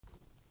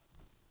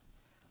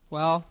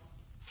Well,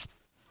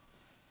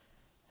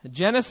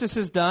 Genesis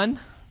is done.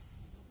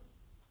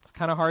 It's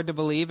kind of hard to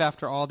believe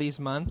after all these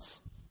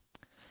months.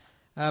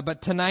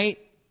 But tonight,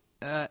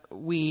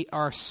 we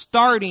are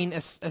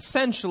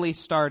essentially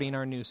starting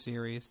our new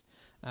series.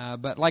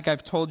 But like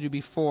I've told you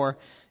before,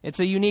 it's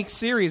a unique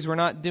series. We're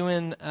not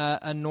doing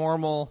a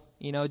normal,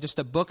 just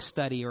a book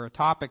study or a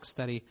topic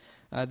study.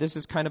 This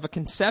is kind of a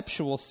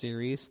conceptual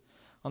series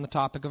on the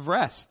topic of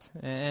rest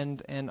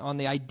and on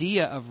the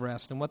idea of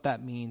rest and what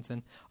that means.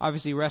 And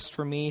obviously rest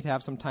for me to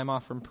have some time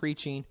off from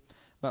preaching,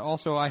 but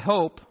also I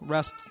hope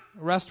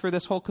rest for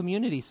this whole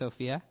community,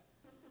 Sophia.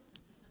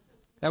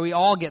 That we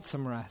all get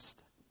some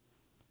rest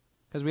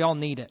because we all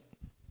need it.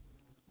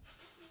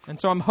 And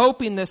so I'm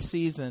hoping this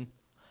season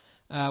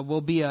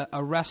will be a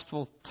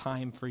restful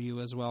time for you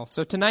as well.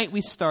 So tonight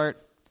we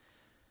start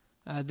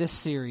this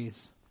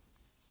series.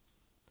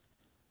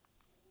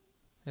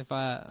 If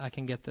I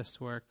can get this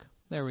to work.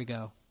 There we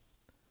go.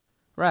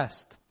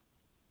 Rest.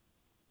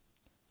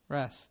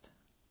 Rest.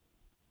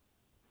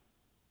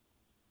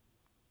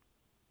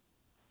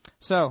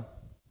 So,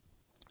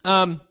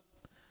 as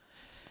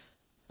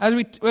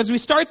we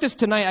start this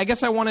tonight, I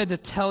guess I wanted to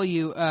tell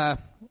you,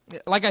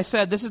 like I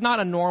said, this is not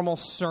a normal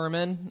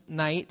sermon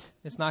night.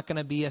 It's not going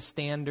to be a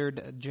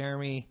standard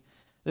Jeremy.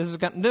 This is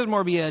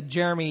more be a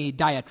Jeremy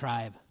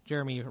diatribe,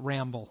 Jeremy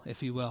ramble,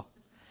 if you will.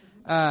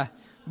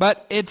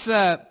 But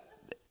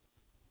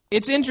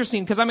it's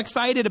interesting because I'm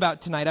excited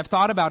about tonight. I've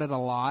thought about it a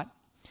lot.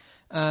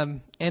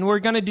 And we're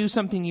going to do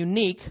something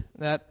unique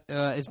that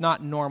is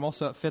not normal,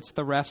 so it fits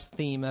the rest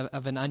theme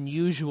of an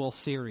unusual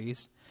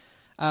series.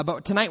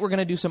 But tonight we're going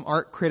to do some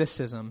art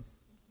criticism.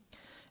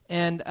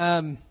 And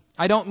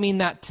I don't mean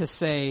that to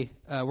say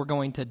we're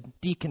going to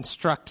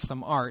deconstruct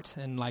some art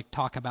and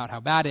talk about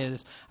how bad it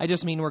is. I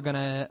just mean we're going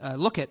to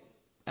look at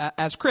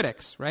as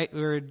critics, right?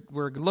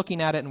 We're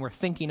looking at it and we're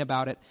thinking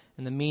about it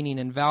and the meaning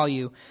and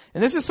value.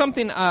 And this is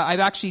something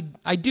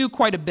I do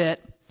quite a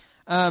bit.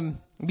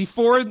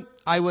 Before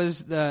I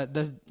was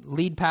the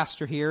lead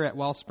pastor here at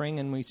Wellspring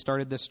and we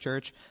started this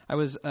church, I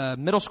was a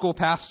middle school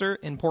pastor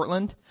in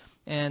Portland.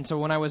 And so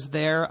when I was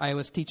there, I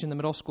was teaching the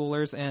middle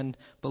schoolers, and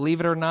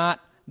believe it or not,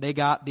 they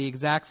got the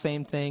exact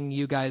same thing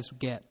you guys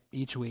get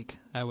each week.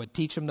 I would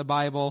teach them the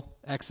Bible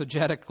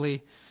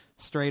exegetically,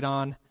 straight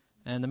on.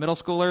 And the middle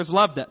schoolers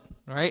loved it,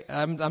 right?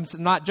 I'm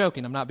not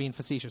joking. I'm not being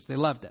facetious. They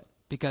loved it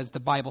because the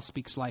Bible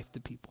speaks life to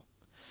people.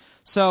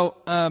 So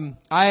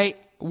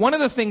one of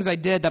the things I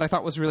did that I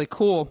thought was really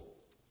cool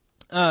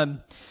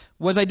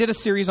was I did a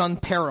series on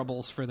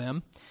parables for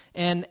them.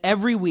 And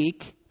every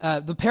week,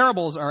 the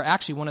parables are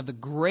actually one of the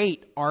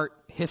great art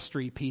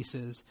history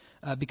pieces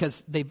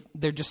because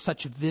they're just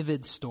such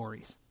vivid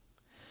stories.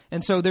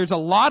 And so there's a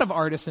lot of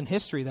artists in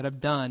history that have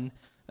done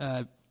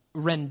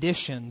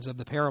renditions of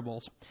the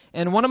parables.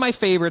 And one of my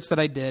favorites that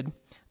I did,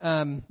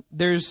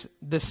 there's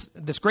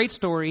this great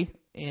story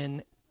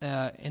in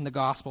the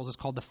Gospels. It's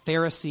called the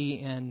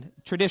Pharisee, and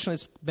traditionally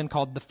it's been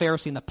called the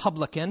Pharisee and the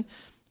Publican.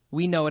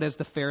 We know it as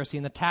the Pharisee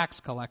and the tax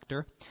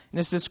collector. And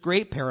it's this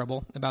great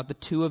parable about the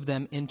two of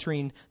them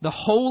entering the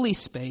holy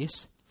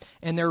space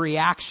and their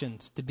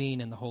reactions to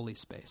being in the holy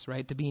space,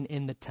 right? To being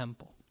in the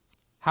temple.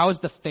 How does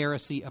the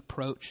Pharisee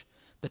approach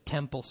the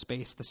temple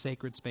space, the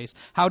sacred space?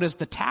 How does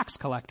the tax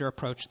collector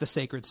approach the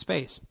sacred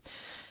space?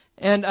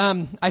 And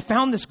I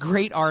found this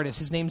great artist.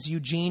 His name's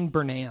Eugene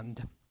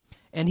Bernand.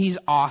 And he's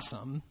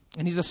awesome.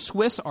 And he's a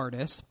Swiss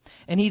artist.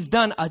 And he's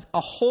done a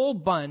whole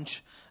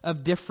bunch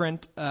of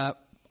different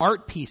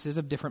art pieces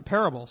of different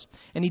parables.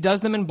 And he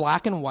does them in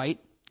black and white.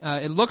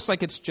 It looks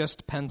like it's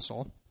just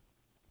pencil.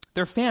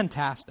 They're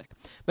fantastic.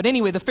 But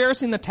anyway, the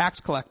Pharisee and the tax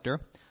collector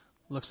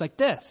looks like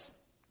this.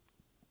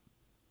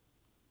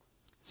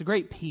 It's a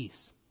great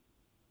piece.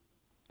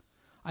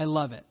 I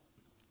love it.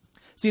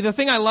 See, the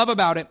thing I love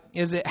about it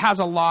is it has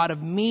a lot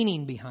of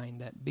meaning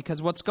behind it.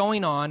 Because what's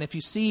going on, if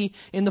you see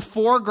in the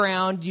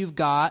foreground, you've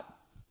got,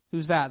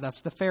 who's that?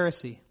 That's the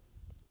Pharisee,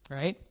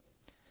 right?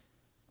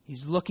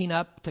 He's looking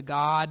up to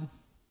God.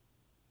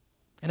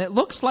 And it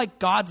looks like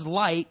God's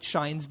light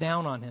shines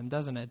down on him,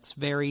 doesn't it? It's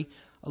very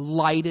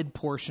lighted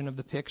portion of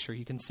the picture.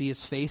 You can see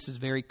his face is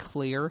very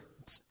clear.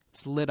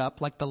 It's lit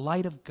up like the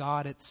light of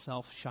God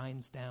itself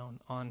shines down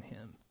on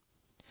him.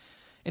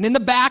 And in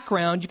the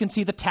background, you can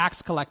see the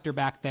tax collector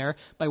back there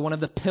by one of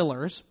the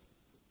pillars.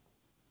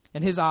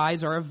 And his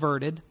eyes are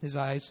averted. His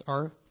eyes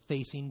are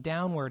facing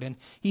downward. And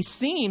he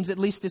seems, at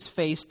least his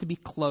face, to be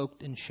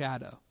cloaked in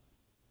shadow.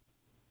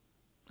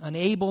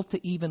 Unable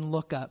to even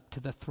look up to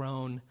the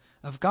throne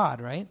of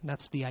God, right?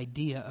 That's the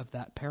idea of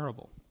that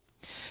parable.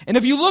 And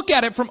if you look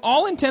at it from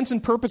all intents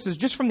and purposes,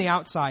 just from the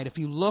outside, if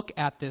you look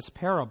at this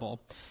parable,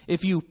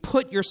 if you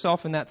put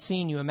yourself in that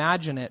scene, you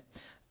imagine it,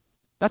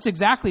 that's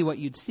exactly what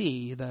you'd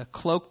see. The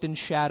cloaked in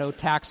shadow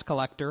tax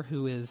collector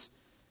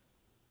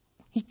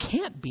he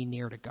can't be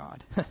near to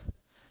God,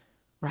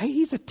 right?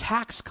 He's a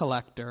tax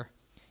collector.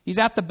 He's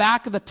at the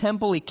back of the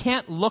temple. He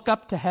can't look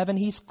up to heaven.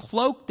 He's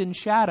cloaked in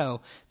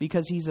shadow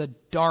because he's a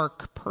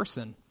dark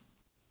person.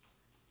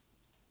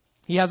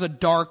 He has a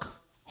dark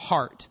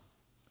heart.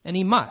 And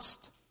he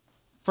must.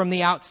 from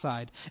the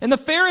outside. And the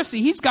Pharisee,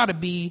 he's got to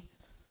be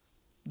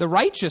the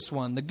righteous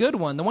one, the good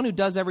one, the one who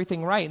does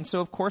everything right. And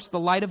so, of course, the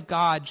light of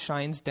God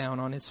shines down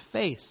on his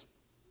face.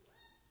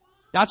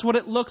 That's what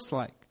it looks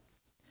like.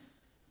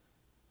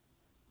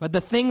 But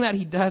the thing that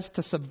he does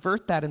to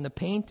subvert that in the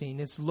painting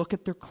is look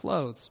at their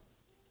clothes.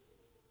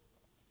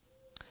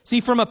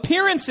 See, from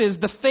appearances,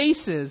 the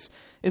faces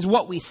is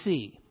what we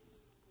see.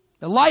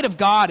 The light of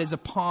God is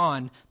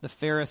upon the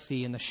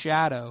Pharisee, and the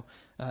shadow,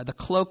 the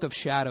cloak of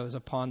shadow is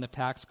upon the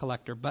tax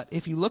collector. But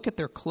if you look at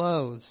their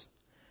clothes,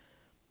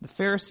 the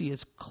Pharisee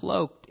is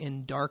cloaked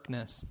in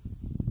darkness,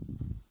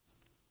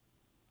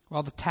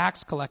 while the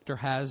tax collector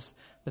has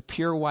the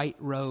pure white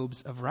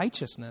robes of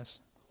righteousness.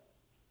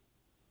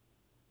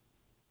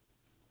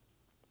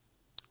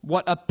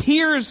 What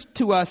appears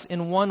to us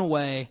in one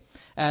way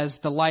as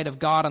the light of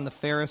God on the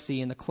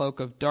Pharisee and the cloak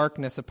of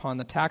darkness upon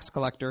the tax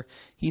collector,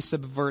 he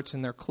subverts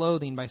in their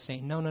clothing by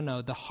saying,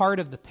 no. The heart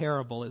of the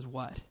parable is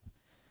what?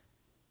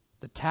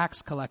 The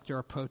tax collector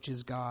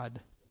approaches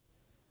God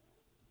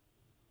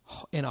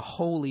in a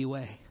holy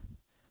way,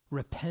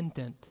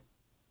 repentant,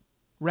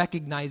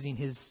 recognizing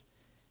his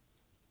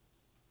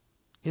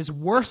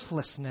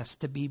worthlessness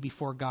to be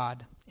before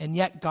God, and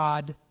yet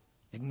God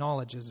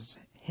acknowledges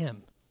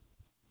him.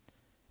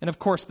 And of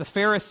course, the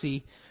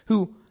Pharisee,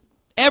 who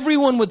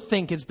everyone would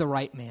think is the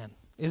right man,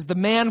 is the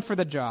man for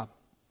the job,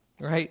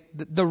 right?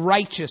 The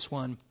righteous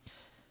one.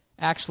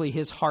 Actually,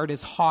 his heart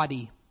is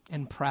haughty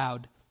and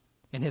proud.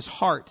 And his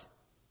heart,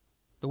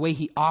 the way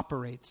he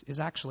operates,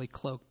 is actually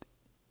cloaked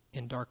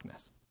in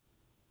darkness.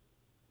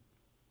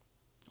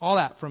 All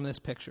that from this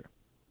picture.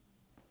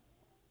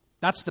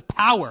 That's the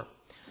power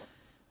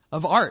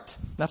of art.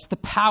 That's the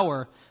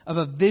power of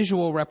a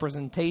visual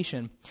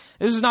representation.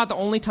 This is not the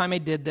only time I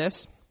did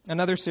this.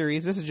 Another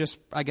series, this is just,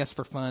 I guess,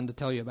 for fun to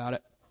tell you about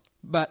it.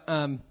 But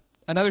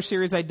another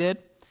series I did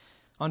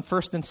on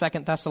 1st and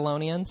 2nd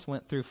Thessalonians,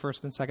 went through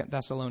 1st and 2nd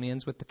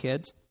Thessalonians with the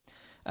kids.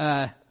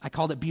 I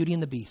called it Beauty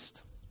and the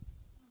Beast.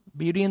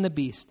 Beauty and the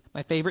Beast.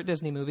 My favorite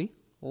Disney movie.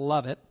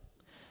 Love it.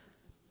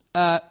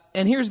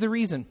 And here's the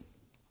reason.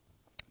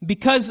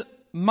 Because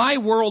my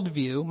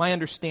worldview, my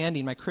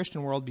understanding, my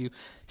Christian worldview,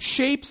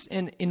 shapes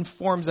and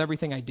informs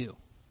everything I do.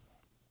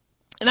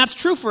 And that's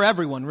true for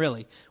everyone,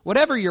 really.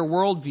 Whatever your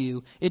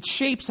worldview, it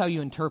shapes how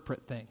you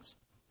interpret things.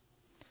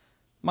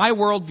 My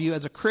worldview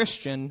as a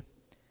Christian,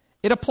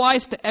 it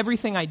applies to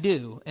everything I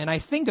do, and I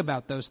think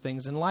about those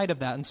things in light of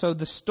that. And so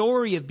the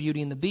story of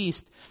Beauty and the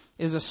Beast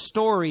is a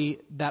story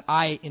that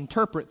I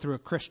interpret through a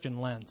Christian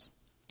lens.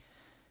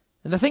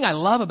 And the thing I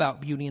love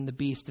about Beauty and the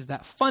Beast is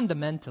that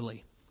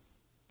fundamentally,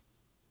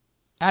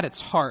 at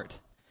its heart,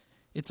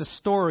 it's a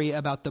story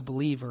about the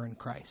believer in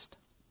Christ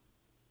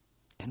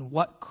and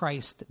what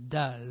Christ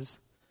does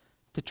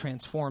to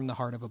transform the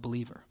heart of a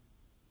believer.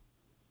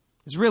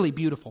 It's really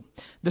beautiful.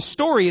 The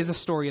story is a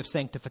story of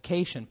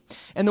sanctification.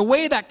 And the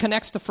way that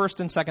connects to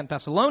 1st and 2nd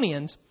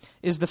Thessalonians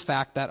is the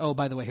fact that, oh,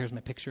 by the way, here's my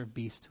picture of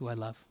Beast, who I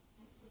love.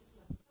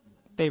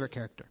 Favorite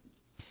character.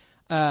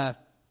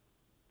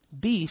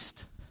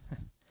 Beast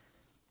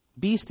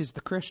is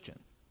the Christian.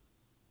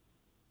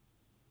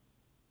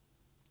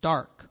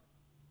 Dark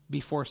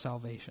before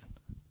salvation.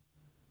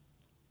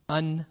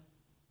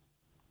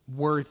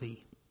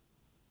 Unworthy.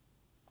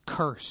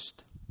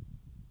 Cursed.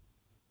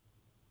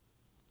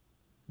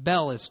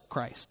 Bel is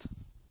Christ.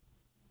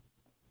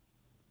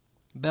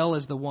 Bel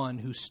is the one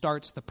who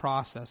starts the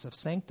process of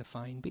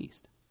sanctifying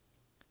Beast.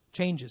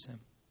 Changes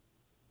him.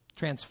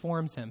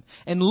 Transforms him.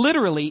 And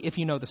literally, if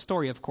you know the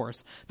story, of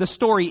course, the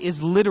story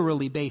is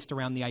literally based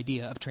around the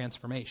idea of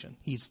transformation.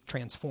 He's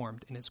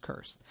transformed and is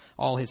cursed.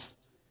 All his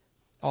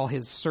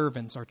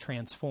servants are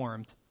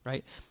transformed,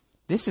 right?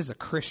 This is a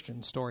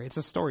Christian story. It's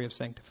a story of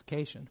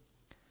sanctification.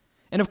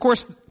 And of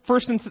course,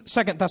 1st and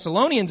 2nd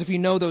Thessalonians, if you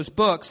know those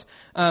books,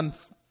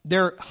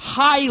 they're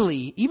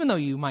highly, even though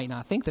you might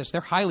not think this,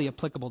 they're highly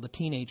applicable to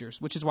teenagers,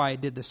 which is why I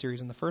did this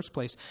series in the first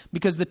place.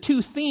 Because the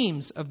two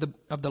themes of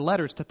the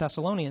letters to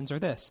Thessalonians are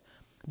this.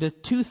 The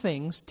two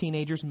things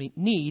teenagers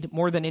need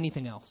more than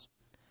anything else.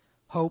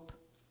 Hope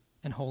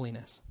and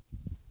holiness.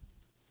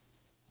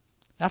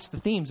 That's the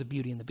themes of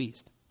Beauty and the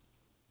Beast.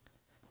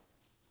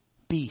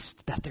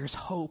 Beast, that there's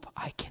hope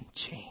I can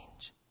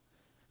change.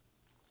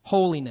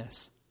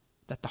 Holiness,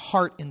 that the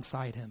heart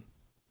inside him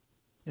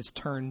is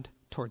turned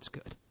towards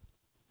good.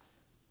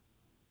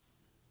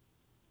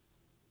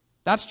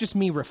 That's just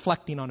me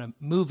reflecting on a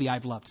movie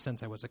I've loved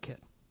since I was a kid,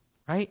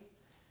 right?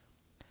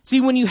 See,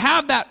 when you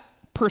have that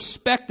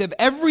perspective,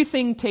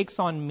 everything takes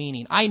on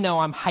meaning. I know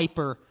I'm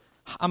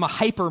a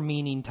hyper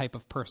meaning type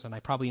of person. I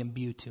probably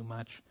imbue too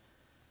much.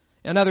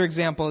 Another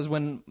example is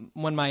when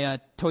my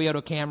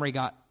Toyota Camry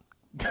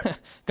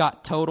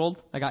got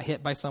totaled. I got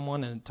hit by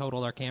someone and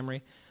totaled our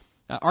Camry.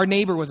 Our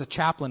neighbor was a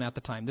chaplain at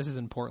the time. This is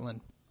in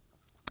Portland.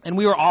 And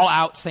we were all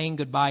out saying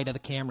goodbye to the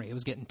Camry. It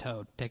was getting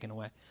towed, taken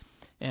away.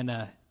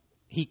 And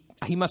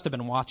he must have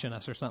been watching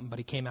us or something, but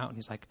he came out and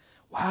he's like,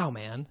 wow,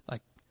 man,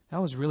 like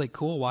that was really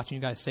cool watching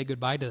you guys say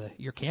goodbye to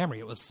your Camry.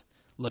 It was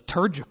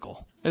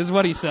liturgical, is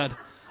what he said.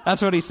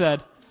 That's what he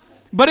said.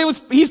 But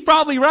he's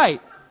probably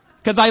right.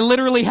 Because I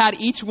literally had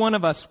each one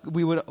of us,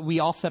 we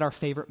all said our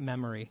favorite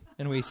memory,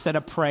 and we said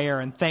a prayer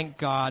and thank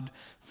God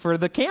for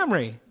the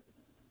Camry.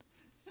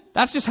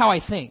 That's just how I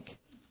think.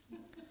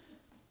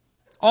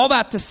 All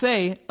that to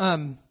say,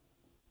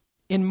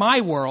 in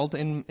my world,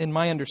 in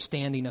my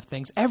understanding of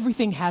things,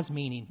 everything has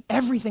meaning.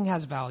 Everything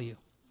has value.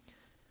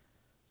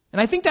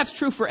 And I think that's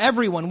true for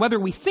everyone, whether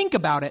we think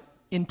about it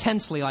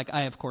intensely, like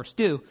I of course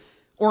do,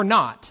 or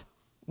not.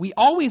 We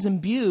always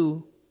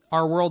imbue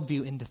our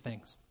worldview into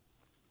things.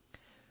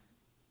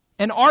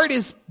 And art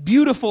is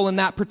beautiful in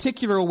that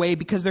particular way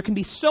because there can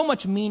be so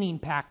much meaning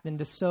packed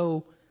into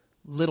so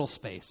little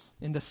space,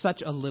 into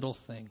such a little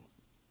thing.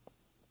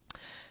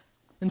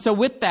 And so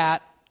with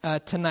that,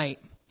 tonight,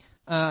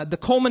 the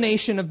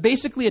culmination of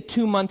basically a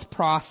 2-month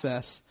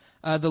process,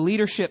 the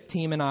leadership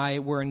team and I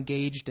were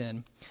engaged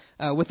in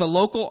with a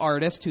local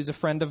artist who's a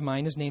friend of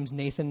mine. His name's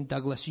Nathan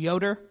Douglas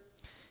Yoder.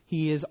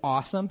 He is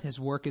awesome. His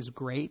work is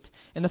great.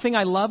 And the thing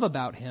I love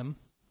about him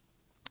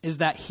is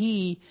that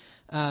he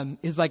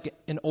is like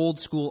an old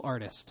school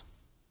artist.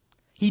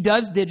 He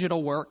does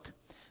digital work,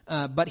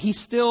 but he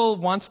still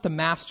wants to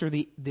master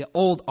the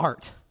old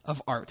art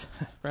of art,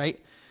 right?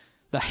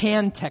 The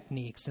hand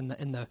techniques and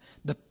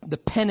the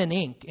pen and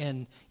ink,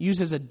 and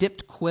uses a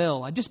dipped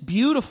quill. Just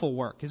beautiful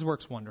work. His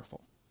work's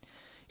wonderful.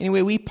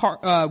 Anyway, we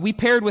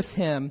paired with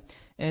him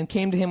and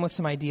came to him with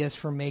some ideas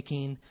for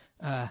making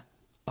a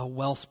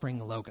Wellspring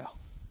logo.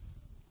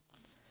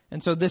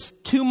 And so this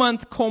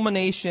 2-month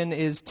culmination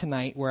is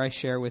tonight, where I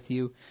share with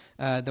you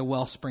the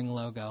Wellspring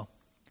logo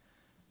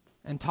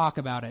and talk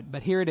about it.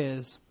 But here it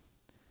is,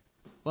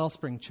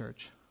 Wellspring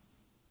Church.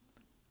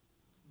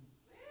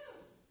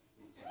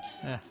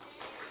 Yeah.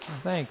 Oh,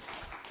 thanks.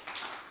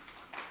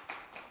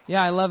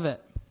 Yeah, I love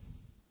it.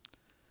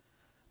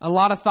 A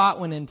lot of thought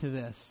went into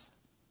this.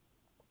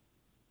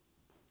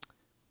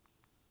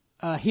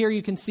 Here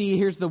you can see,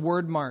 here's the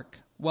word mark,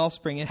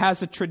 Wellspring. It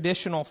has a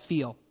traditional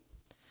feel.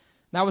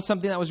 That was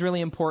something that was really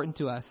important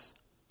to us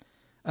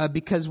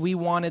because we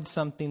wanted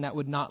something that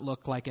would not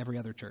look like every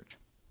other church.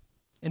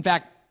 In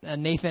fact,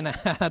 Nathan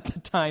at the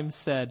time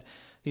said,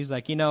 he's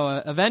like,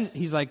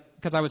 he's like,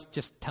 because I was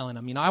just telling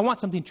him, I want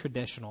something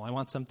traditional. I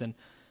want something,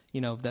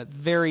 that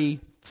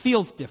very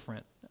feels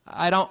different.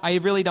 I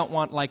really don't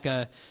want like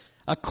a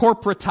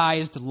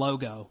corporatized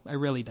logo. I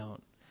really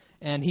don't.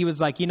 And he was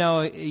like,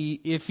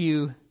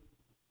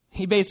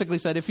 he basically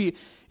said, if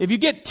you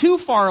get too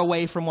far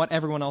away from what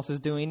everyone else is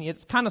doing,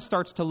 it kind of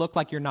starts to look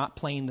like you're not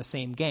playing the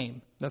same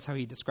game. That's how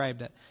he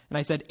described it. And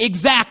I said,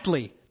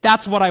 exactly.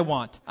 That's what I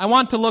want. I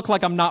want to look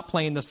like I'm not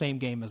playing the same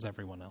game as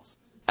everyone else.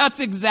 That's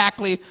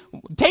exactly,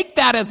 take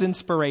that as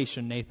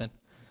inspiration, Nathan.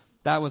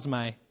 That was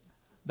my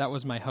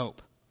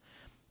hope.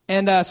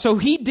 And so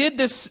he did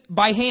this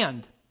by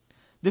hand.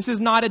 This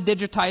is not a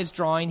digitized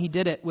drawing. He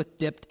did it with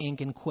dipped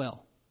ink and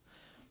quill.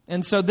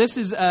 And so this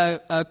is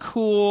a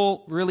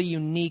cool, really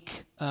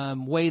unique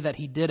way that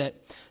he did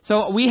it.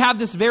 So we have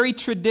this very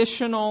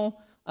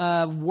traditional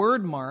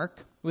word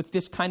mark with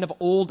this kind of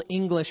old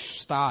English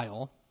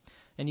style.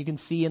 And you can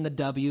see in the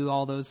W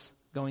all those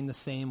going the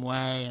same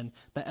way, and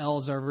the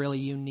L's are really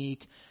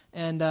unique.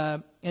 And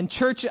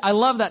church, I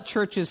love that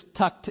church is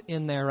tucked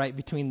in there right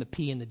between the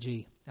P and the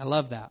G. I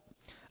love that.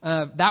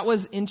 That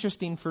was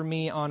interesting for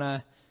me on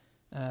a...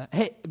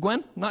 hey,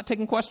 Gwen, I'm not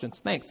taking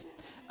questions. Thanks.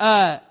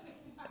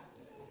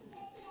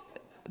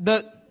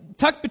 The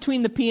tucked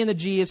between the P and the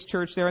G is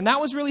church there, and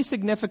that was really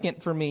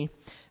significant for me.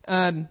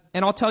 And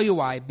I'll tell you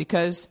why.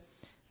 Because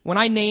when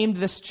I named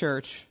this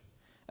church,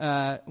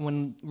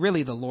 when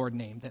really the Lord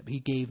named it, He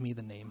gave me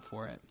the name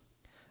for it.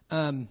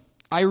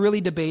 I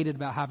really debated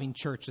about having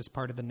church as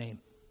part of the name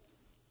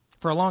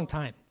for a long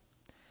time.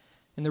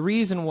 And the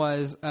reason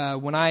was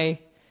when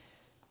I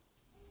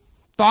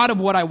thought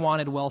of what I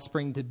wanted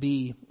Wellspring to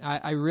be,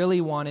 I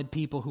really wanted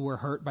people who were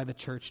hurt by the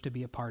church to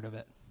be a part of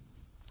it.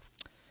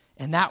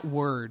 And that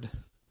word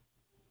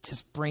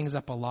just brings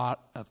up a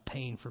lot of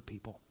pain for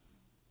people.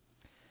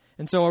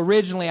 And so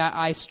originally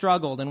I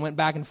struggled and went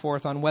back and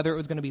forth on whether it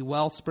was going to be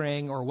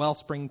Wellspring or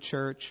Wellspring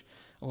Church,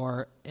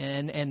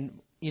 and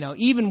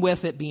even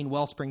with it being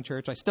Wellspring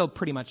Church, I still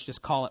pretty much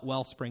just call it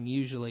Wellspring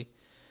usually.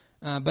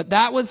 But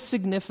that was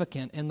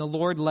significant, and the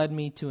Lord led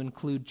me to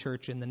include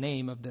church in the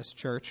name of this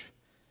church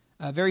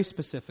very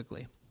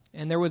specifically.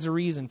 And there was a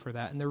reason for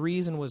that, and the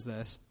reason was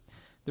this.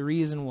 The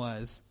reason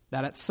was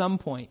that at some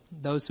point,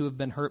 those who have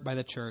been hurt by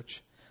the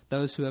church,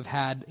 those who have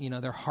had,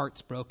 their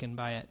hearts broken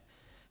by it,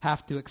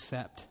 have to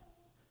accept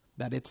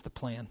that it's the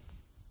plan.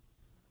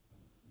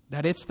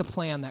 That it's the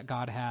plan that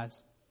God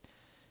has.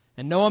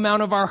 And no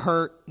amount of our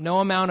hurt, no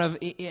amount of,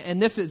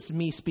 and this is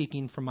me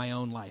speaking from my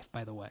own life,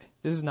 by the way.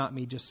 This is not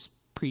me just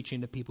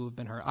preaching to people who've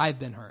been hurt. I've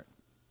been hurt.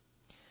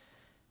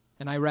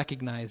 And I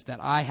recognize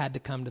that I had to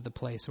come to the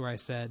place where I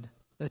said,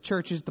 the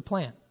church is the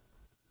plan.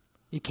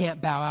 You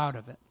can't bow out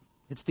of it.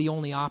 It's the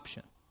only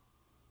option.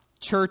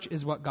 Church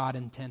is what God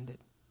intended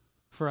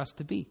for us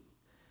to be.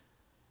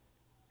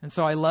 And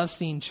so I love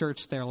seeing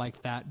church there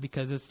like that,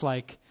 because it's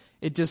like,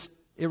 it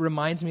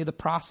reminds me of the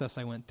process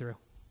I went through.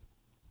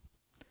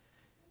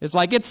 It's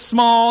like, it's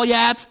small,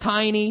 yeah, it's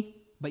tiny,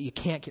 but you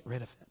can't get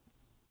rid of it.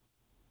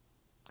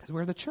 Because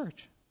we're the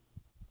church.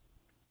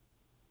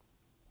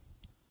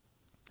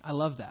 I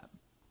love that.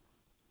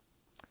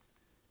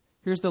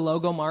 Here's the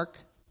logo mark,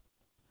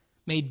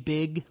 made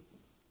big.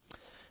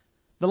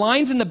 The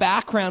lines in the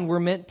background were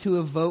meant to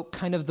evoke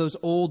kind of those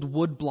old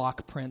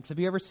woodblock prints. Have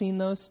you ever seen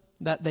those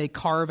that they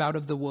carve out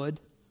of the wood?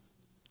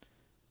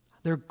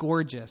 They're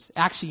gorgeous.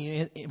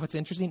 Actually, what's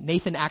interesting,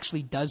 Nathan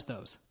actually does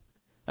those.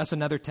 That's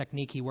another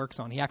technique he works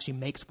on. He actually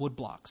makes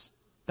woodblocks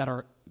that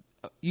are,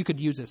 you could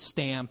use as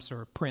stamps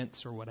or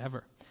prints or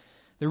whatever.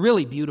 They're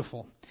really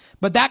beautiful.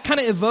 But that kind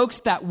of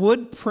evokes that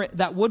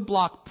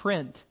woodblock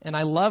print, and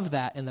I love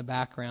that in the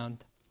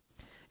background.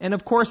 And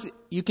of course,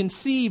 you can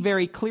see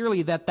very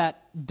clearly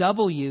that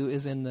W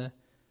is in the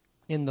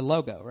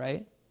logo,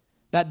 right?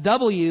 That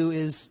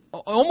W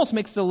almost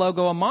makes the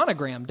logo a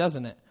monogram,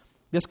 doesn't it?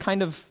 This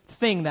kind of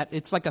thing that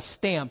it's like a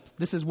stamp.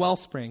 This is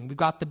Wellspring. We've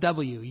got the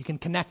W. You can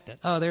connect it.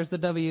 Oh, there's the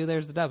W,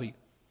 there's the W.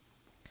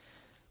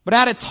 But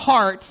at its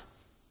heart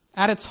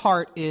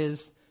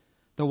is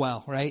the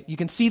well, right? You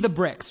can see the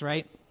bricks,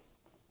 right?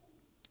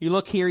 You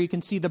look here, you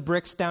can see the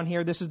bricks down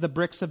here. This is the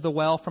bricks of the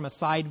well from a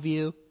side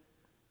view.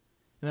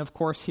 And of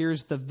course,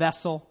 here's the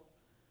vessel.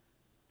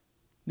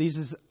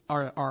 These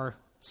are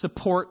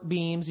support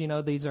beams. You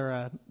know, these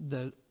are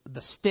the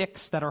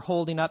sticks that are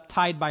holding up,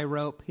 tied by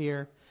rope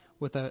here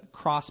with a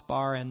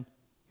crossbar. And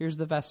here's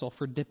the vessel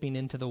for dipping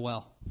into the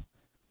well.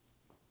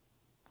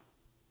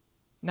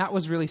 And that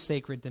was really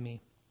sacred to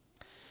me.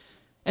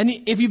 And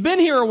if you've been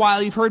here a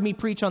while, you've heard me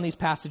preach on these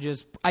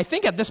passages, I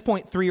think at this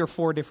point 3 or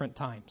 4 different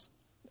times,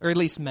 or at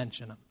least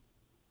mention them,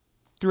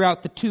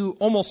 throughout the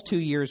almost 2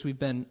 years we've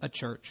been a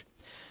church.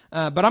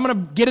 But I'm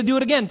going to get to do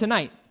it again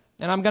tonight,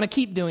 and I'm going to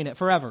keep doing it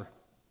forever,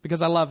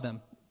 because I love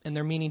them, and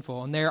they're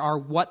meaningful, and they are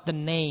what the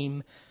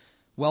name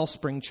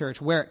Wellspring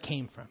Church, where it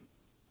came from.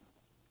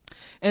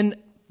 And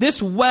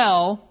this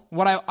well,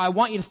 what I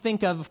want you to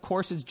think of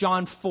course, is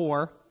John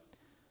 4.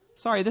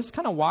 Sorry, this is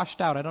kind of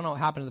washed out. I don't know what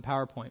happened to the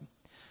PowerPoint.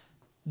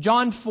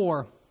 John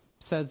 4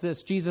 says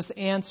this, Jesus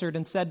answered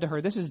and said to her,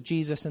 this is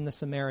Jesus and the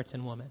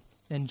Samaritan woman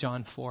in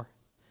John 4,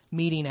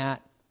 meeting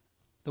at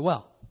the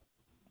well.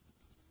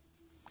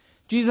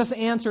 Jesus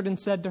answered and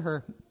said to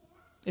her,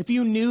 if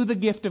you knew the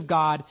gift of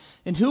God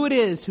and who it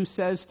is who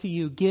says to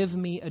you, give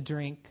me a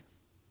drink,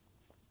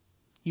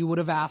 you would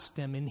have asked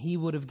him and he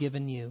would have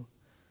given you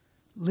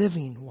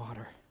living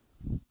water.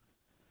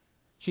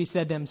 She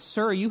said to him,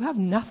 sir, you have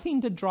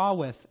nothing to draw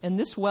with, and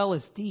this well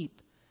is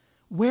deep.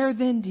 Where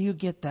then do you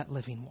get that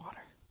living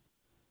water?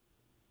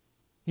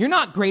 You're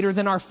not greater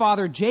than our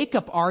father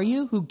Jacob, are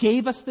you, who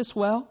gave us this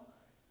well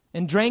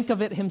and drank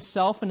of it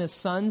himself and his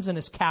sons and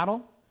his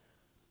cattle?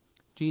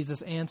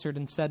 Jesus answered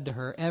and said to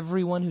her,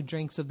 everyone who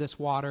drinks of this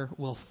water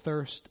will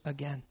thirst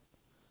again.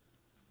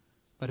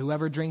 But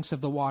whoever drinks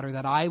of the water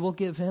that I will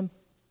give him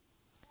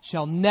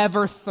shall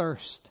never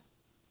thirst.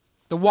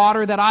 The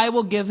water that I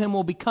will give him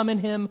will become in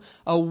him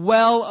a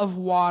well of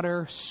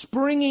water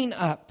springing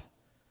up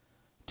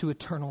to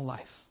eternal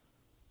life.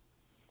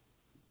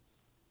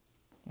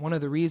 One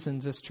of the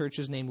reasons this church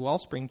is named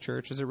Wellspring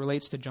Church as it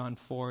relates to John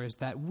 4 is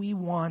that we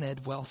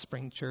wanted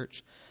Wellspring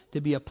Church to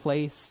be a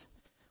place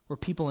where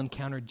people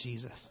encountered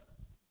Jesus.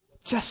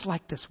 Just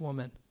like this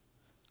woman.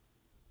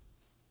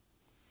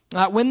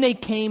 When they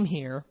came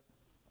here,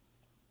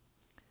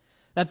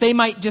 that they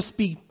might just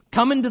be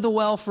coming to the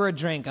well for a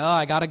drink. Oh,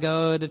 I got to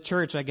go to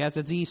church. I guess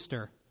it's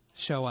Easter.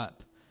 Show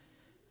up.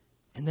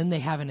 And then they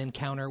have an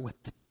encounter with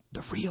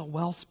the real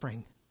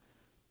wellspring.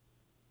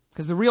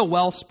 Because the real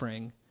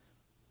wellspring,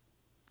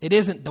 it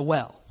isn't the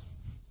well.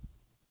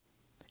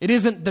 It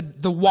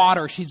isn't the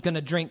water she's going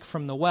to drink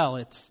from the well.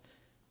 It's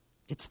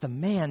the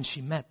man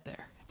she met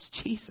there. It's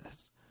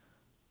Jesus.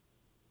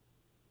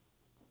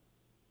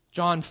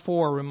 John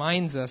 4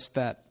 reminds us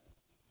that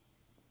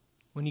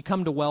when you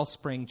come to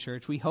Wellspring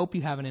Church, we hope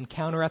you have an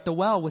encounter at the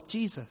well with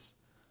Jesus.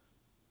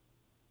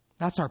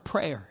 That's our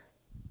prayer.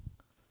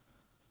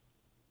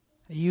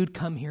 That you'd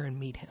come here and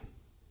meet him.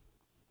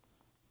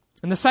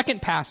 And the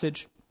second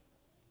passage,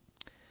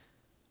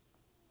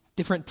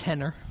 different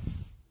tenor,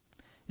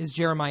 is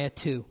Jeremiah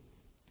 2.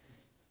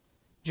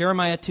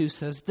 Jeremiah 2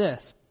 says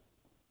this.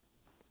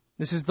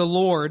 This is the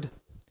Lord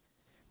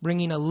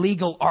bringing a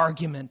legal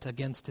argument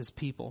against his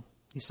people.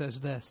 He says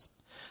this.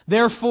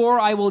 Therefore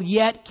I will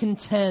yet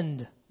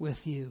contend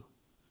with you,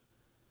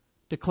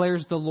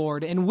 declares the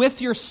Lord, and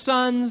with your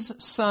sons'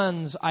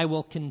 sons I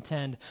will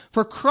contend.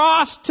 For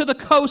cross to the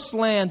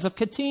coastlands of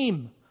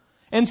Kittim,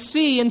 and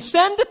see, and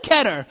send to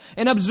Kedar,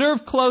 and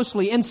observe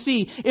closely, and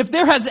see if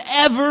there has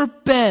ever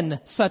been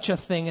such a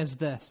thing as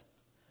this.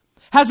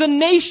 Has a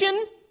nation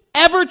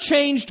ever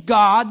changed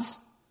gods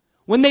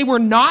when they were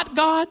not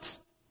gods?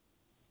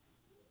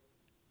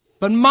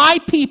 But my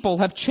people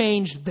have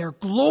changed their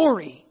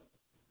glory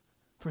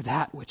for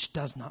that which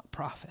does not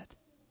profit.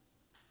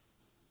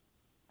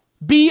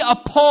 Be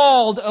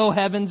appalled, O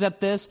heavens, at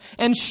this,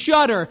 and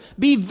shudder.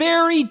 Be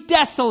very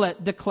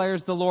desolate,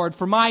 declares the Lord,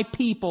 for my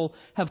people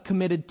have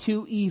committed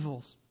 2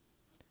 evils.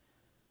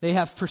 They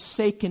have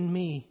forsaken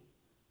me,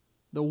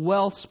 the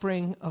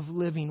wellspring of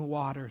living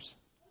waters,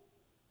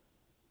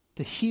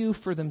 to hew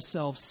for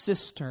themselves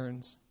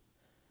cisterns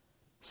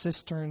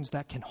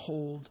that can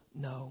hold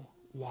no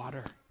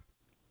water.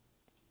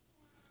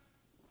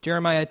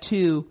 Jeremiah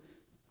 2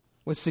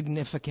 was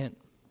significant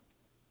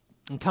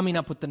in coming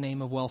up with the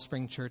name of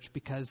Wellspring Church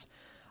because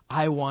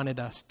I wanted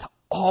us to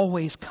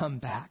always come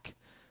back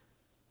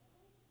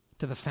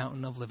to the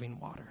fountain of living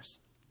waters,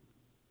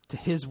 to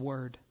His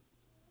Word,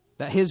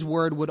 that His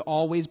Word would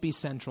always be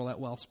central at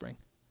Wellspring.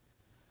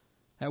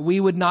 That we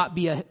would not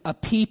be a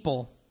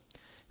people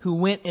who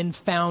went and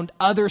found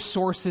other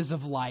sources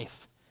of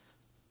life,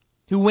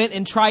 who went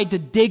and tried to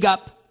dig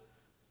up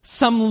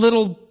some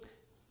little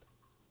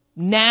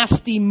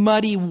nasty,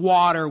 muddy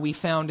water we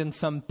found in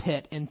some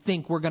pit and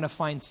think we're going to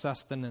find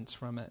sustenance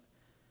from it,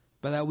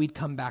 but that we'd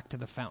come back to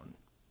the fountain.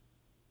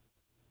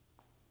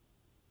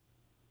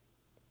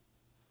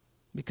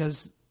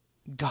 Because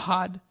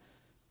God,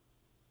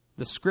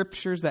 the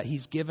Scriptures that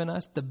He's given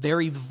us, the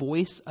very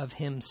voice of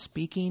Him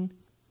speaking,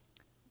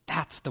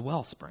 that's the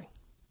wellspring.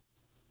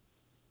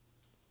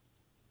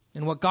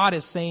 And what God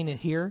is saying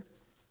here,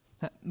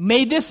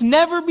 may this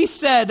never be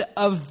said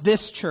of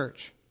this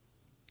church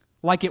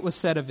like it was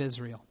said of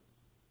Israel.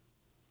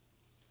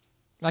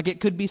 Like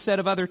it could be said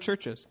of other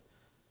churches.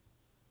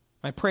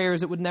 My prayer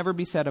is it would never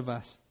be said of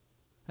us.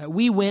 That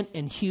we went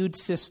and hewed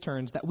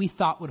cisterns that we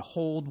thought would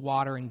hold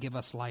water and give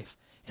us life.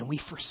 And we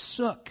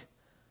forsook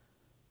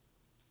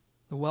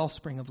the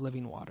wellspring of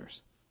living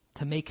waters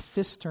to make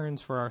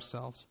cisterns for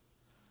ourselves.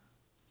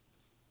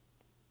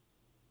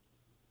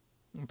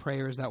 And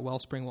prayer is that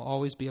Wellspring will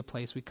always be a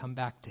place we come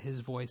back to His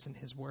voice and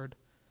His Word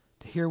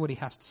to hear what He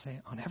has to say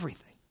on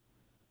everything.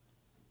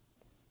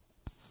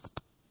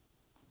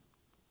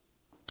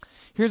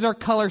 Here's our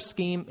color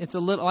scheme. It's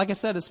a little, like I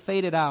said, it's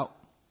faded out.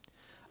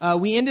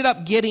 We ended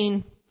up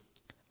getting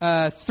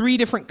 3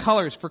 different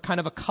colors for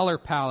kind of a color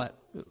palette.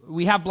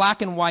 We have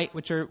black and white,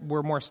 which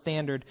were more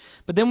standard.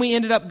 But then we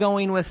ended up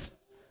going with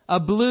a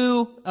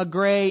blue, a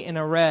gray, and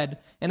a red.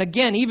 And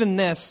again, even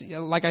this,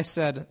 like I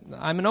said,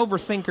 I'm an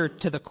overthinker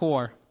to the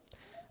core.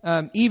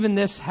 Even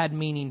this had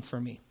meaning for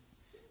me.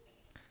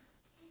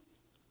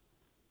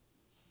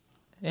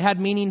 It had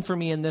meaning for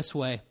me in this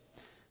way.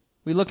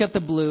 We look at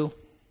the blue.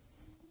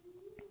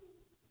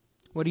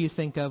 What do you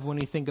think of when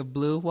you think of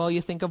blue? Well,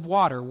 you think of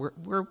water.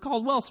 We're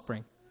called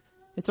Wellspring.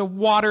 It's a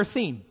water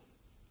theme.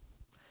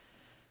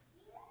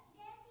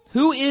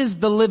 Who is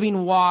the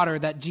living water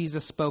that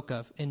Jesus spoke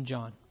of in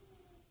John?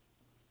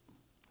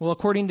 Well,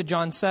 according to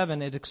John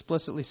 7, it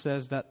explicitly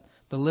says that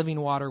the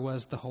living water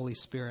was the Holy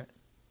Spirit.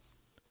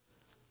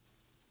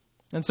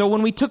 And so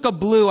when we took a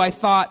blue, I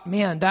thought,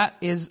 man, that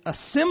is a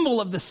symbol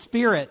of the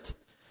Spirit.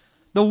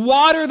 The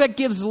water that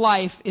gives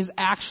life is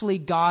actually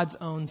God's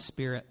own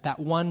Spirit, that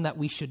one that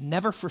we should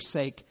never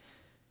forsake.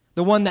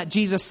 The one that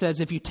Jesus says,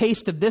 if you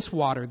taste of this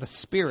water, the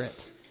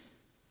Spirit,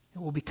 it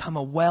will become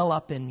a well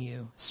up in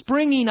you,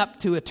 springing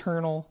up to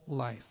eternal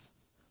life.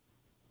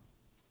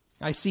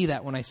 I see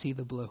that when I see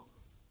the blue.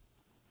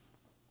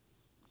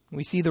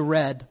 We see the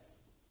red.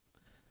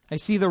 I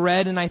see the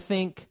red and I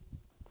think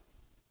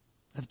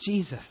of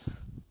Jesus,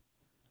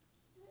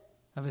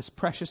 of His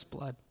precious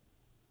blood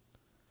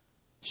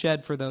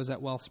shed for those at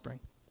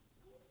Wellspring.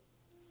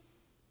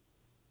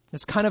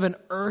 It's kind of an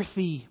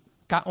earthy,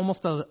 got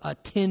almost a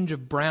tinge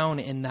of brown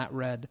in that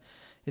red.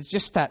 It's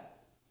just that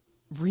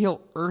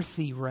real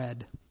earthy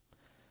red.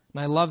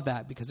 And I love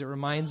that because it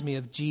reminds me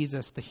of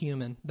Jesus, the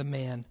human, the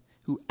man,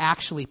 who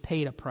actually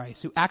paid a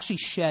price, who actually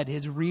shed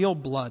His real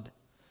blood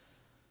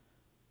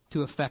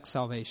to effect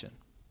salvation.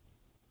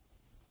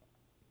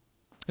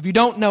 If you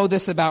don't know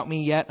this about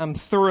me yet, I'm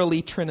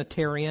thoroughly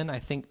Trinitarian. I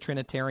think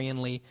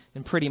Trinitarianly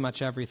in pretty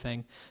much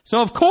everything.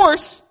 So of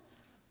course,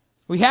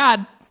 we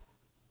had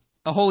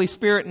a Holy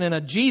Spirit and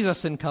a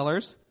Jesus in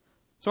colors.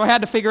 So I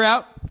had to figure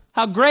out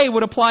how gray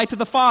would apply to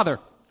the Father.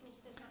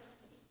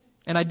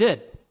 And I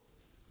did.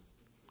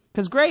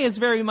 Because gray is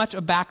very much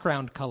a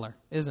background color,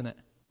 isn't it?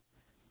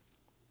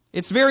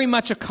 It's very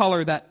much a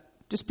color that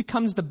just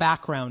becomes the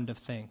background of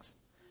things.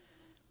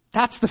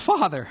 That's the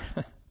Father.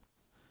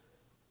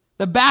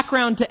 The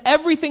background to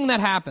everything that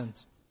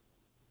happens.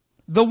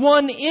 The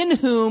one in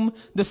whom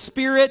the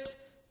Spirit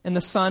and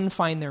the Son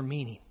find their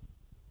meaning.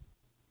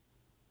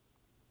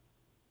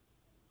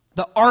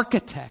 The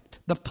architect,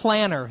 the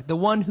planner, the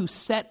one who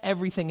set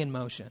everything in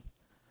motion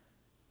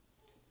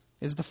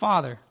is the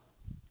Father.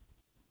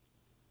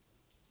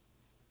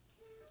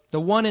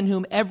 The one in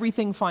whom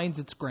everything finds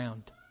its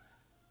ground.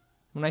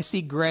 When I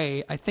see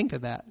gray, I think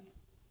of that.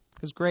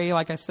 Because gray,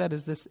 like I said,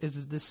 is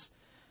this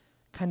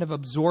kind of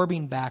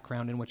absorbing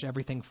background in which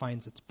everything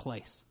finds its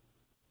place.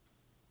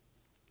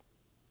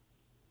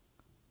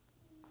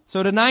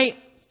 So tonight,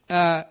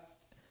 I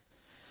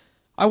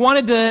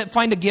wanted to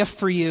find a gift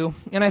for you,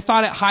 and I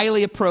thought it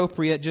highly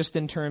appropriate, just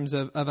in terms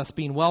of us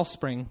being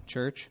Wellspring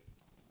Church,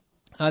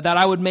 that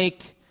I would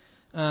make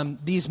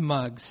these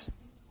mugs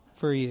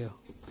for you.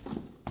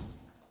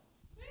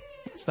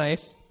 It's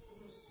nice.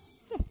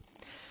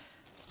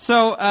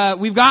 So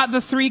we've got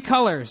the 3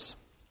 colors.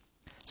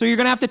 So you're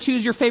going to have to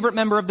choose your favorite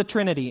member of the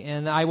Trinity,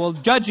 and I will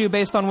judge you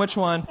based on which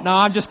one. No,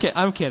 I'm just kidding.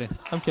 I'm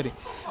kidding.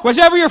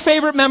 Whichever your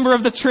favorite member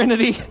of the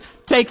Trinity,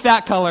 take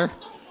that color.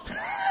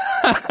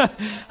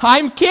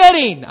 I'm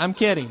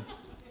kidding.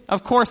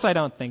 Of course I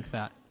don't think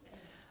that.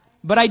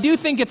 But I do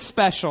think it's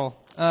special.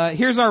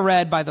 Here's our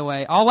red, by the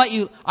way.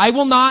 I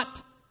will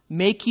not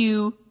make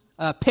you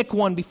pick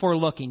one before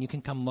looking. You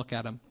can come look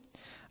at them.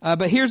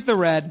 But here's the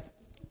red.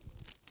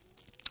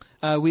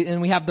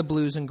 We have the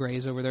blues and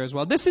grays over there as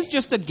well. This is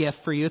just a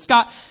gift for you. It's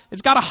got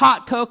a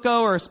hot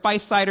cocoa or a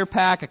spice cider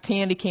pack, a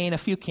candy cane, a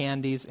few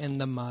candies in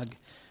the mug.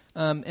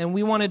 And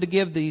we wanted to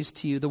give these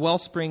to you, the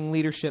Wellspring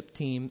leadership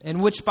team,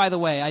 and which, by the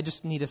way, I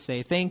just need to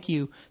say thank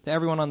you to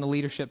everyone on the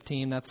leadership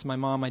team. That's my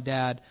mom, my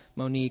dad,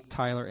 Monique,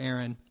 Tyler,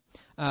 Aaron.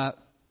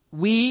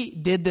 We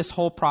did this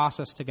whole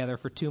process together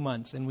for 2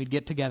 months, and we'd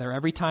get together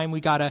every time we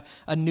got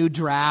a new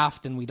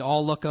draft, and we'd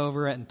all look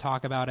over it and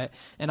talk about it.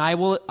 And I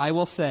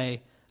will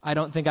say, I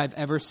don't think I've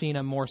ever seen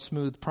a more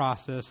smooth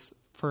process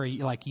for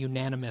like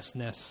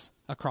unanimousness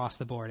across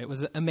the board. It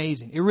was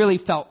amazing. It really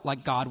felt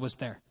like God was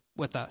there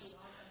with us.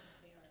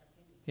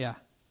 Yeah.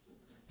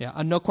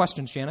 No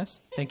questions,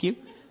 Janice. Thank you.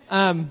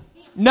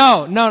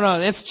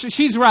 No.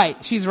 She's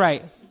right. She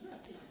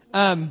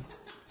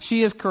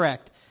is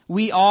correct.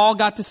 We all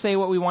got to say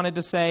what we wanted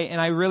to say, and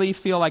I really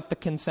feel like the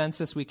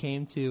consensus we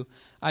came to,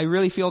 I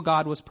really feel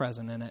God was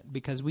present in it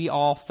because we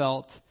all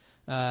felt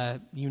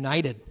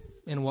united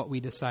in what we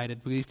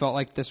decided. We felt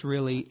like this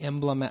really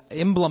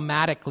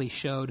emblematically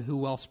showed who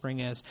Wellspring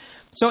is.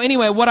 So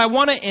anyway, what I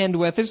want to end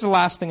with, this is the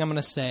last thing I'm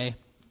going to say.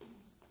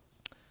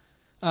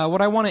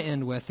 What I want to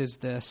end with is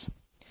this.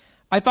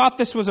 I thought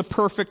this was a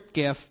perfect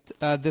gift,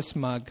 this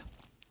mug.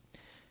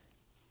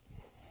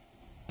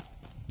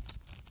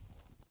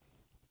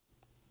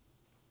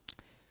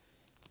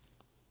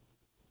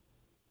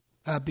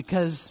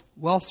 Because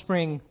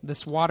Wellspring,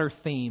 this water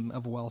theme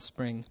of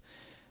Wellspring,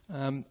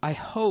 I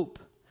hope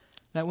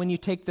that when you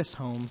take this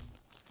home,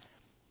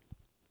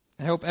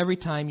 I hope every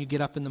time you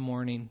get up in the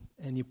morning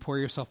and you pour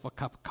yourself a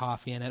cup of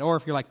coffee in it, or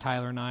if you're like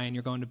Tyler and I and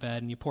you're going to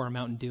bed and you pour a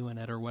Mountain Dew in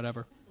it or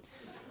whatever,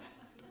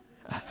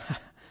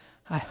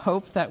 I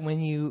hope that when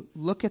you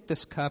look at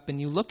this cup and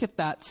you look at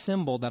that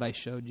symbol that I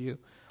showed you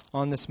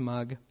on this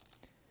mug,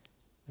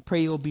 I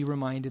pray you'll be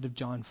reminded of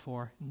John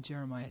 4 and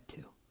Jeremiah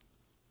 2.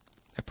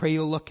 I pray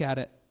you'll look at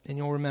it and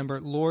you'll remember,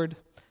 Lord,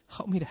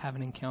 help me to have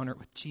an encounter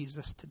with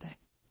Jesus today,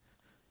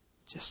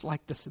 just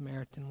like the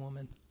Samaritan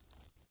woman.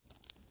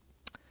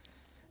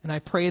 And I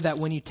pray that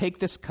when you take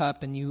this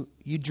cup and you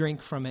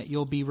drink from it,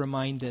 you'll be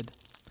reminded,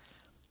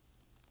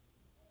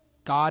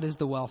 God is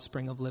the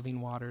wellspring of living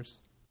waters.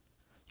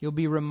 You'll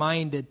be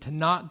reminded to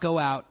not go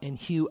out and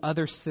hew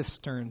other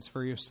cisterns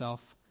for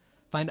yourself.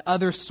 Find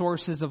other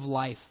sources of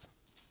life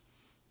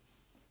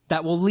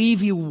that will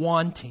leave you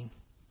wanting,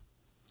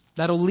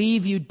 that'll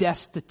leave you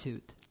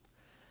destitute.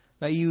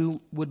 That you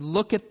would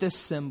look at this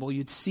symbol,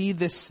 you'd see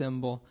this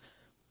symbol,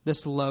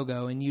 this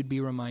logo, and you'd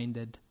be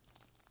reminded,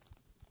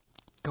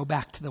 go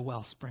back to the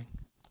wellspring.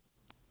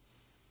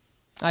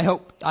 I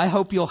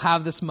hope you'll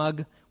have this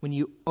mug when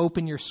you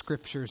open your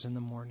scriptures in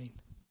the morning.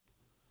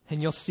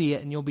 And you'll see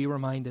it and you'll be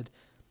reminded,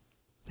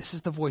 this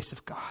is the voice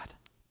of God.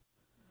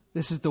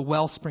 This is the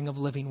wellspring of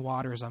living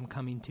waters I'm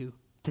coming to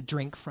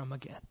drink from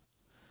again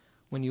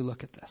when you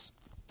look at this.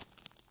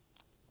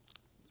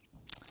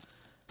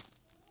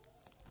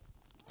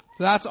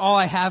 So that's all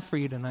I have for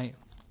you tonight.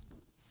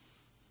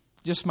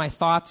 Just my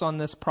thoughts on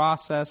this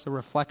process, a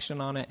reflection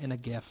on it, and a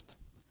gift.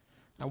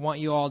 I want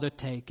you all to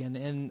take.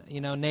 And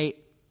you know,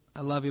 Nate,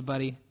 I love you,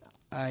 buddy.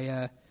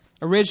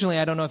 Originally,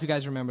 I don't know if you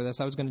guys remember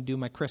this, I was going to do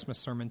my Christmas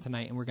sermon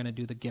tonight, and we're going to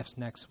do the gifts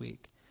next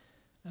week.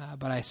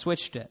 But I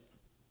switched it.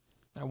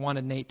 I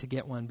wanted Nate to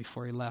get one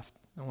before he left.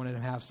 I wanted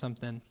him to have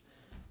something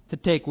to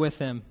take with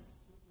him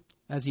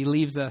as he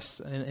leaves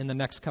us in the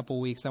next couple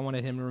weeks. I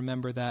wanted him to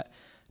remember that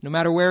no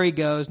matter where he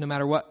goes, no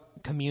matter what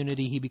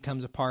community he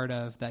becomes a part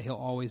of, that he'll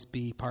always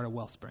be part of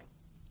Wellspring.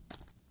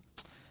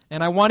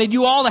 And I wanted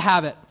you all to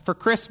have it for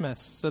Christmas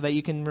so that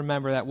you can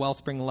remember that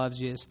Wellspring loves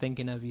you, is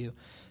thinking of you,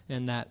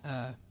 and that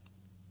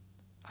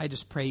I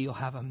just pray you'll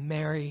have a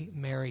merry,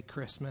 merry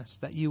Christmas,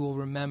 that you will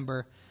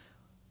remember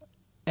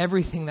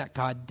everything that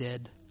God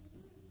did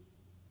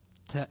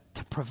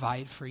to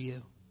provide for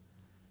you.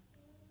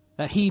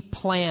 That He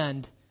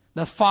planned,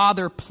 the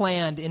Father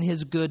planned in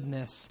His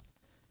goodness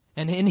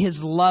and in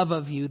His love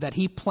of you, that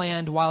He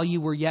planned while you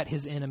were yet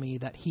His enemy,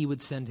 that He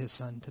would send His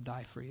Son to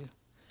die for you.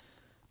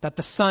 That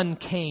the Son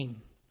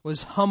came,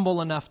 was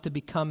humble enough to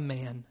become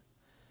man,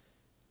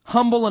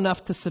 humble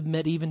enough to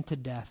submit even to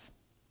death,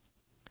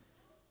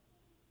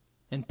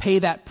 and pay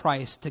that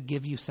price to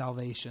give you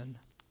salvation.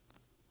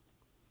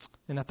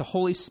 And that the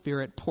Holy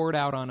Spirit poured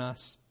out on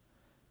us,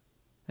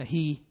 that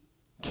He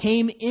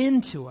came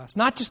into us,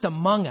 not just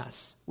among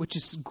us, which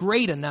is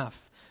great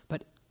enough,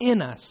 but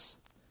in us,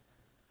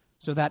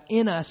 so that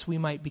in us we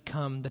might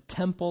become the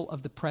temple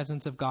of the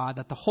presence of God,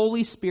 that the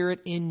Holy Spirit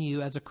in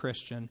you as a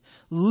Christian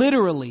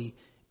literally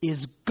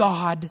is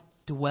God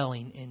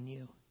dwelling in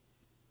you.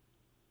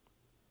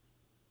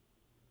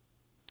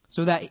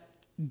 So that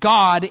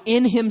God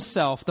in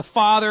himself, the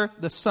Father,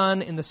 the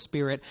Son, and the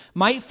Spirit,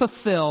 might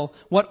fulfill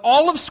what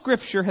all of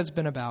Scripture has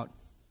been about.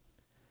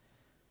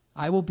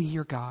 I will be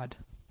your God.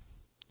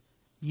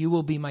 You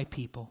will be my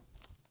people.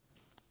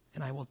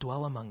 And I will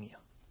dwell among you.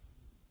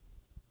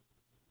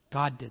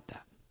 God did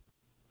that.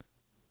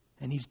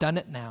 And he's done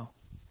it now.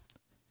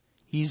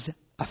 He's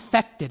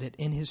effected it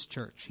in his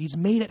church. He's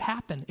made it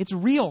happen. It's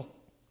real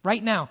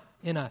right now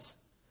in us.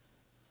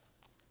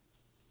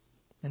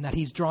 And that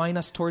he's drawing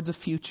us towards a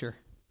future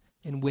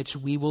in which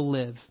we will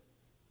live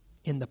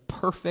in the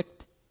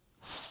perfect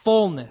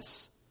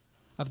fullness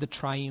of the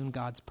triune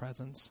God's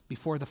presence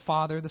before the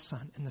Father, the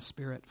Son, and the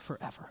Spirit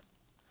forever.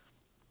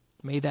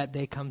 May that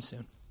day come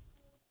soon.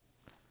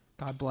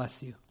 God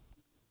bless you.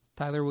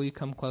 Tyler, will you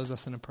come close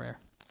us in a prayer?